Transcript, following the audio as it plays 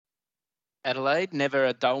Adelaide, never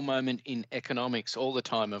a dull moment in economics, all the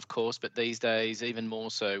time, of course, but these days, even more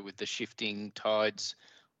so with the shifting tides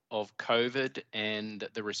of COVID and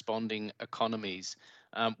the responding economies.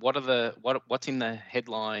 What's in the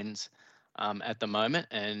headlines at the moment,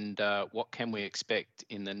 and what can we expect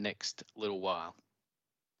in the next little while?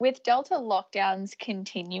 With Delta lockdowns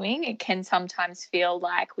continuing, it can sometimes feel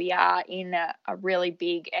like we are in a really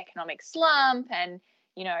big economic slump. And,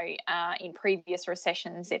 in previous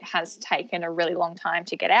recessions, it has taken a really long time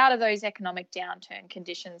to get out of those economic downturn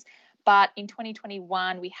conditions. But in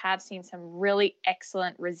 2021, we have seen some really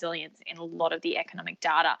excellent resilience in a lot of the economic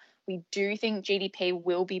data. We do think GDP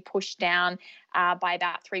will be pushed down by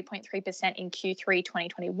about 3.3% in Q3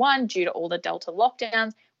 2021 due to all the Delta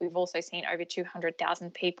lockdowns. We've also seen over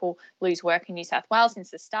 200,000 people lose work in New South Wales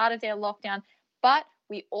since the start of their lockdown. But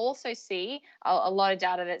we also see a lot of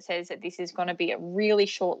data that says that this is going to be a really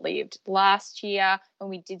short-lived. Last year, when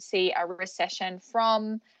we did see a recession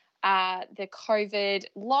from the COVID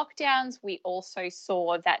lockdowns, we also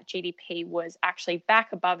saw that GDP was actually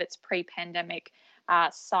back above its pre-pandemic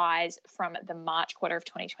size from the March quarter of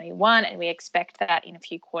 2021. And we expect that in a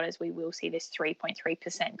few quarters, we will see this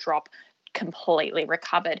 3.3% drop completely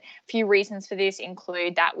recovered. A few reasons for this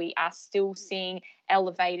include that we are still seeing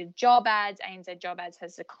elevated job ads. ANZ job ads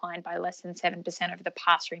has declined by less than 7% over the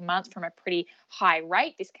past 3 months from a pretty high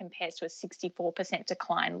rate. This compares to a 64%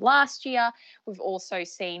 decline last year. We've also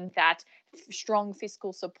seen that strong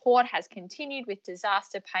fiscal support has continued with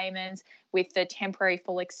disaster payments, with the temporary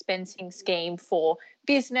full expensing scheme for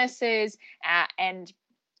businesses, and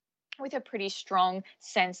with a pretty strong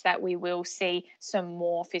sense that we will see some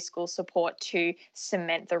more fiscal support to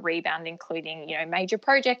cement the rebound, including, major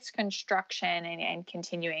projects construction and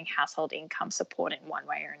continuing household income support in one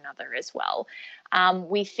way or another as well.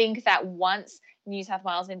 We think that once New South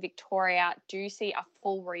Wales and Victoria do see a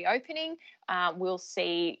full reopening, we'll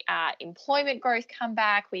see employment growth come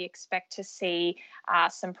back. We expect to see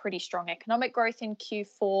some pretty strong economic growth in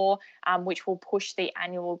Q4, which will push the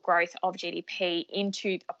annual growth of GDP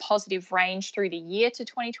into a positive range through the year to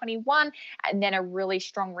 2021, and then a really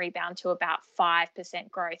strong rebound to about 5%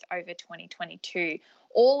 growth over 2022.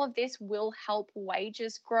 All of this will help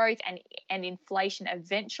wages growth and inflation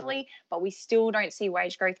eventually, but we still don't see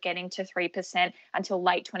wage growth getting to 3% until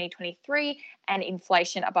late 2023 and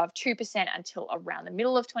inflation above 2% until around the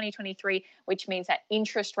middle of 2023, which means that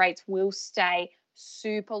interest rates will stay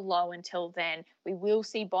super low until then. We will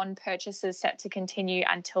see bond purchases set to continue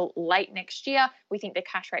until late next year. We think the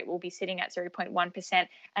cash rate will be sitting at 0.1%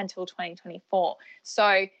 until 2024.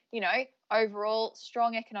 So, overall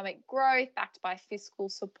strong economic growth backed by fiscal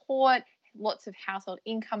support, lots of household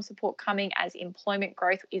income support coming as employment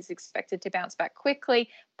growth is expected to bounce back quickly,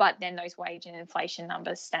 but then those wage and inflation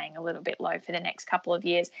numbers staying a little bit low for the next couple of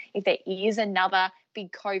years. If there is another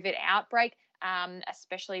big COVID outbreak,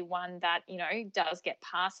 especially one that, does get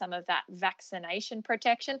past some of that vaccination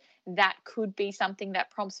protection, that could be something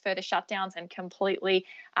that prompts further shutdowns and completely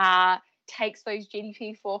takes those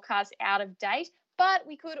GDP forecasts out of date. But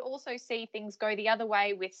we could also see things go the other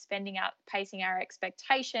way with spending outpacing our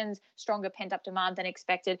expectations, stronger pent-up demand than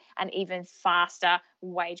expected, and even faster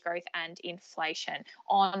wage growth and inflation.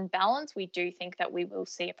 On balance, we do think that we will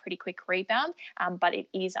see a pretty quick rebound, but it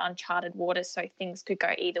is uncharted waters, so things could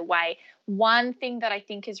go either way. One thing that I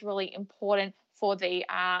think is really important for the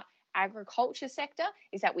agriculture sector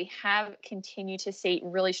is that we have continued to see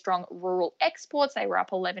really strong rural exports. They were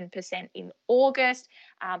up 11% in August,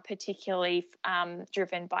 particularly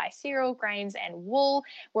driven by cereal, grains and wool.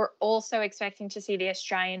 We're also expecting to see the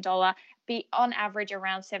Australian dollar be on average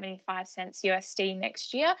around 75 cents USD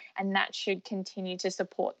next year, and that should continue to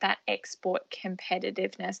support that export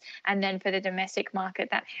competitiveness. And then for the domestic market,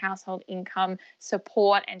 that household income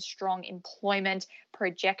support and strong employment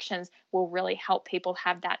projections will really help people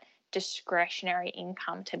have that discretionary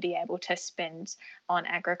income to be able to spend on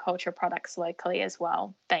agriculture products locally as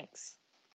well. Thanks.